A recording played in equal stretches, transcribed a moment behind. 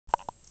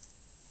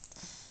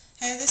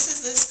Hey, this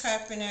is Lis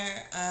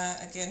Carpenter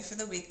again for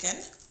the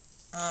weekend.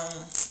 Um,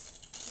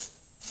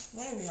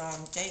 what are we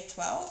on? Day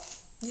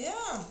 12?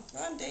 Yeah,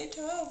 we're on day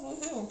 12.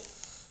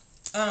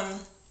 Woohoo!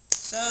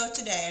 So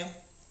today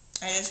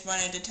I just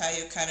wanted to tell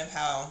you kind of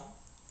how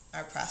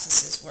our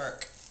processes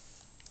work.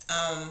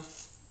 Um,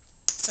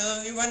 so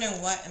if you're wondering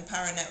what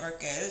Empower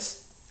Network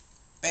is,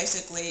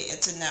 basically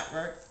it's a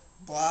network,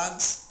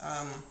 blogs.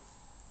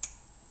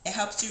 It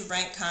helps you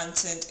rank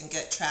content and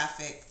get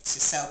traffic to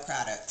sell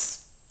products.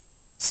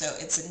 So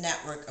it's a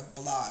network of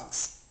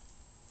blogs.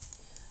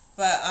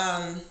 But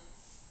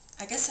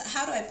I guess,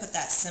 how do I put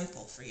that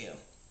simple for you?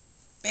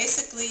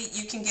 Basically,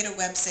 you can get a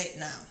website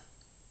now.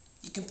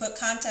 You can put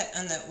content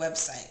on that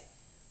website.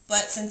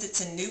 But since it's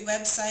a new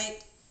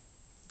website,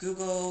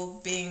 Google,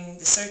 Bing,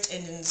 the search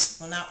engines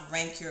will not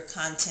rank your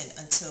content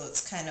until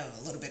it's kind of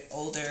a little bit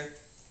older,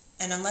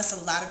 and unless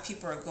a lot of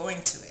people are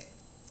going to it.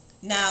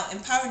 Now,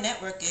 Empower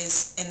Network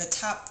is in the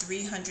top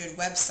 300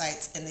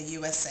 websites in the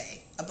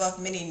USA, above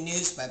many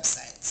news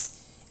websites.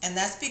 And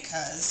that's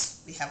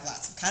because we have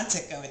lots of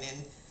content going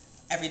in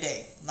every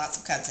day, lots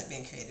of content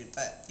being created,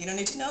 but you don't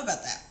need to know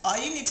about that. All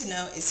you need to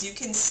know is you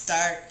can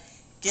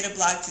get a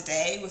blog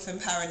today with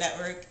Empower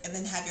Network and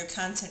then have your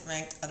content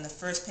ranked on the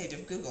first page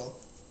of Google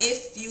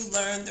if you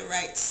learn the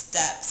right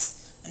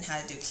steps on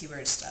how to do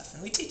keyword stuff,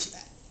 and we teach you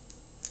that.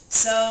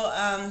 So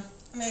I'm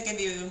going to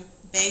give you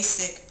a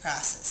basic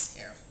process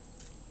here.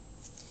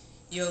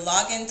 You'll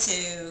log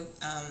into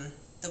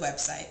the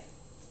website.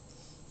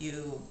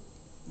 You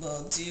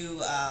will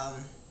do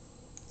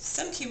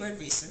some keyword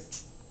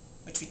research,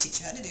 which we teach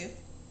you how to do,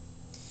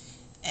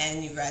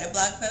 and you write a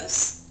blog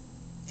post.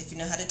 If you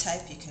know how to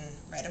type, you can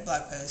write a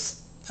blog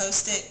post,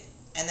 post it,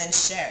 and then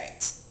share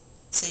it.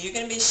 So you're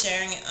going to be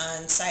sharing it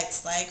on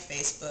sites like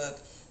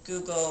Facebook,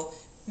 Google.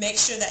 Make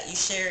sure that you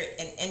share it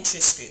in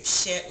interest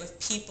groups. Share it with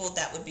people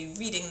that would be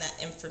reading that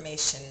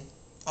information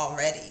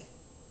already.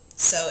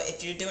 So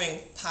if you're doing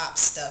pop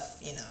stuff,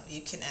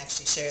 you can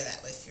actually share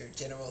that with your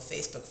general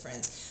Facebook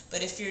friends.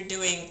 But if you're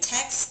doing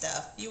tech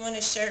stuff, you want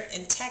to share it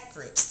in tech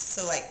groups.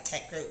 So like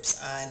tech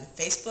groups on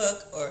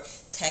Facebook or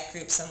tech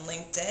groups on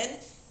LinkedIn.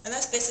 And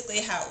that's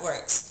basically how it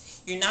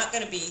works. You're not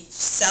going to be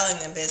selling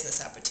a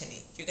business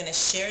opportunity. You're going to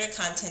share the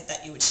content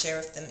that you would share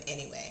with them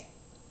anyway.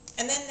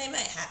 And then they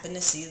might happen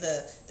to see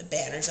the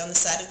banners on the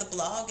side of the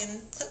blog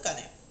and click on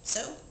it.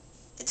 So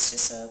it's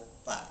just a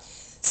blog.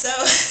 So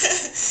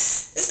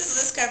this is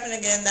Lis Carpenter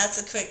again.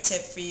 That's a quick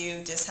tip for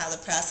you, just how the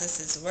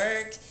processes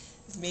work.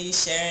 It's me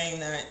sharing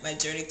my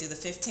journey through the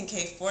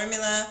 15K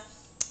formula.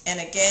 And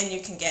again,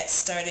 you can get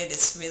started.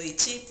 It's really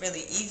cheap,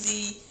 really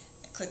easy.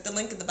 Click the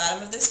link at the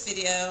bottom of this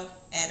video,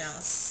 and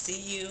I'll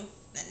see you in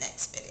the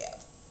next video.